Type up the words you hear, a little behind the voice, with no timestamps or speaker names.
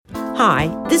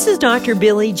Hi, this is Dr.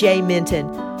 Billy J.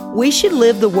 Minton. We should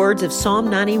live the words of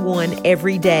Psalm 91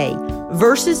 every day.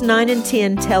 Verses 9 and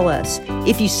 10 tell us,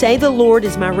 "If you say the Lord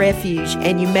is my refuge,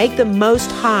 and you make the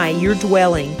Most High your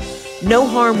dwelling, no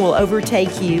harm will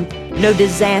overtake you, no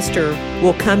disaster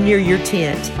will come near your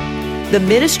tent." The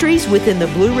ministries within the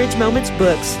Blue Ridge Moments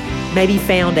books may be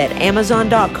found at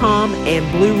Amazon.com and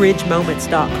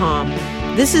BlueRidgeMoments.com.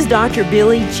 This is Dr.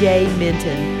 Billy J.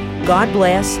 Minton. God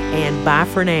bless, and bye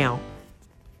for now.